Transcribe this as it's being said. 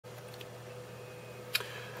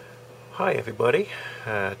Hi everybody,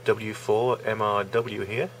 W4MRW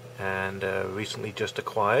here, and recently just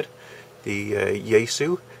acquired the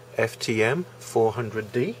Yaesu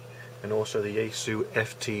FTM-400D and also the Yaesu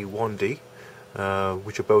FT1D,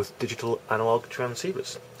 which are both digital analog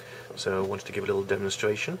transceivers. So I wanted to give a little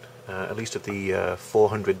demonstration, at least of the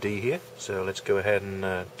 400D here. So let's go ahead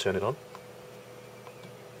and turn it on.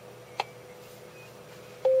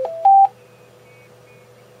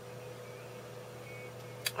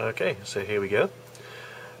 Okay, so here we go.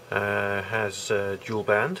 Has dual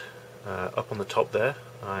band up on the top there.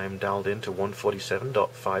 I'm dialed in to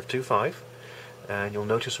 147.525, and you'll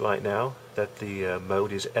notice right now that the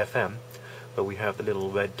mode is FM, but we have the little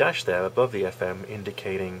red dash there above the FM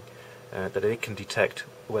indicating that it can detect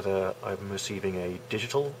whether I'm receiving a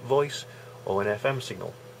digital voice or an FM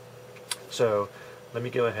signal. So let me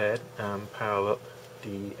go ahead and power up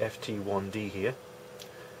the FT1D here.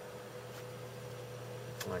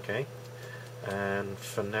 Okay, and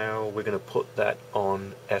for now we're going to put that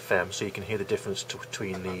on FM so you can hear the difference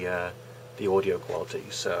between the audio quality.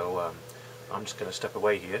 So I'm just going to step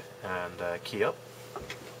away here and key up.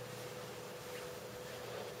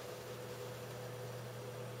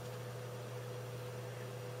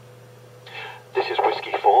 This is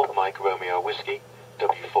Whiskey 4, Mike Romeo Whiskey,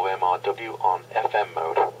 W4MRW on FM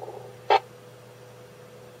mode.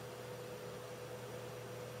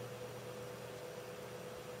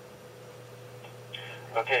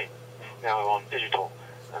 Okay, now we're on digital,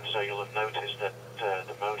 and so you'll have noticed that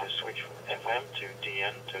the mode has switched from FM to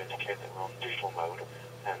DN to indicate that we're on digital mode,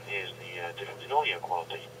 and here's the difference in audio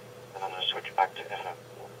quality, and I'm going to switch back to FM.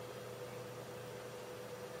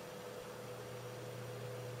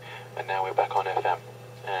 And now we're back on FM,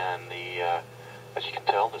 and as you can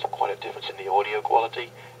tell, there's quite a difference in the audio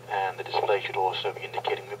quality, and the display should also be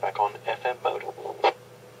indicating we're back on FM mode.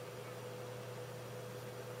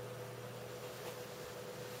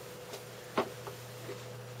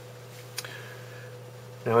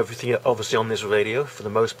 Now everything obviously on this radio for the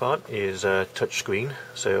most part is touch screen,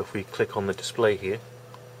 so if we click on the display here,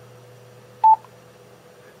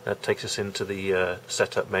 that takes us into the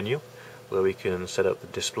setup menu where we can set up the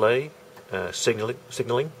display,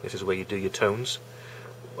 signaling, this is where you do your tones,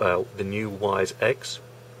 the new wires X,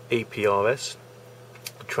 APRS,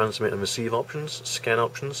 transmit and receive options, scan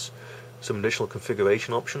options, some additional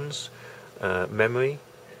configuration options, memory,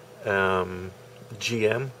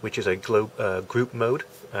 GM, which is a group mode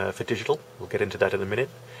for digital. We'll get into that in a minute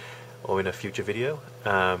or in a future video.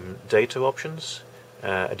 Data options,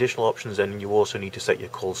 additional options, and you also need to set your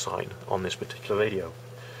call sign on this particular radio.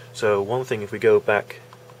 So one thing, if we go back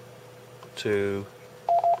to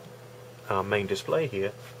our main display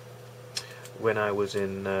here, when I was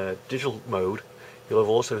in digital mode, you'll have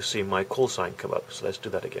also seen my call sign come up. So let's do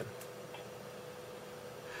that again.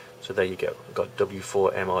 So there you go, I've got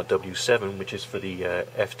W4MRW7, which is for the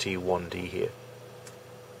FT1D here.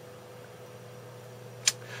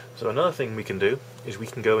 So another thing we can do is we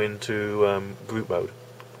can go into group mode.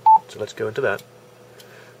 So let's go into that.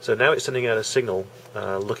 So now it's sending out a signal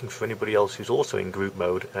looking for anybody else who's also in group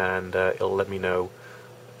mode, and it'll let me know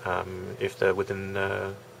if they're within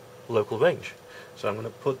local range. So I'm going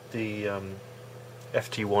to put the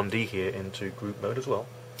FT1D here into group mode as well.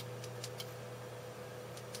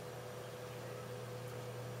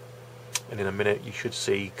 And in a minute you should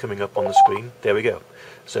see coming up on the screen, there we go.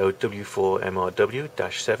 So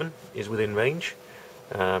W4MRW-7 is within range.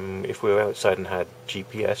 If we were outside and had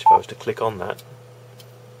GPS, if I was to click on that,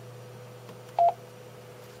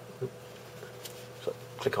 so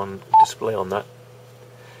click on display on that,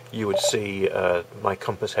 you would see my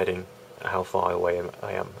compass heading, how far away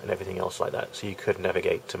I am, and everything else like that. So you could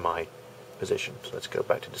navigate to my position. So let's go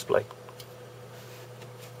back to display.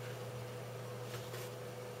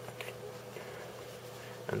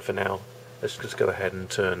 And for now, let's just go ahead and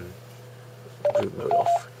turn group mode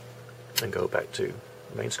off and go back to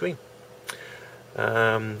the main screen.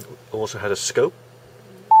 Also has a scope.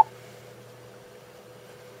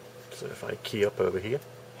 So if I key up over here,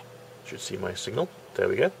 you should see my signal. There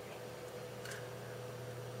we go.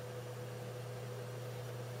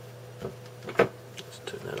 Let's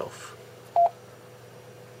turn that off.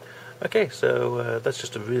 Okay, so that's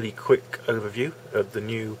just a really quick overview of the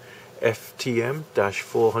new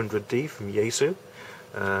FTM-400D from Yaesu,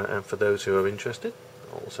 and for those who are interested,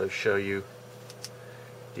 I'll also show you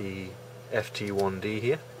the FT1D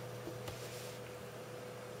here.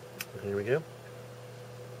 Here we go.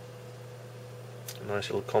 A nice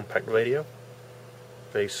little compact radio,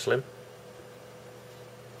 very slim.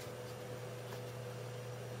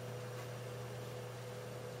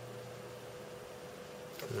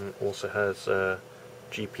 And it also has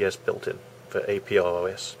GPS built in for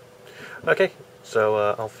APROS. Okay, so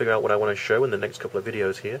I'll figure out what I want to show in the next couple of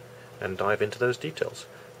videos here and dive into those details.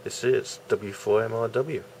 This is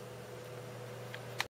W4MRW.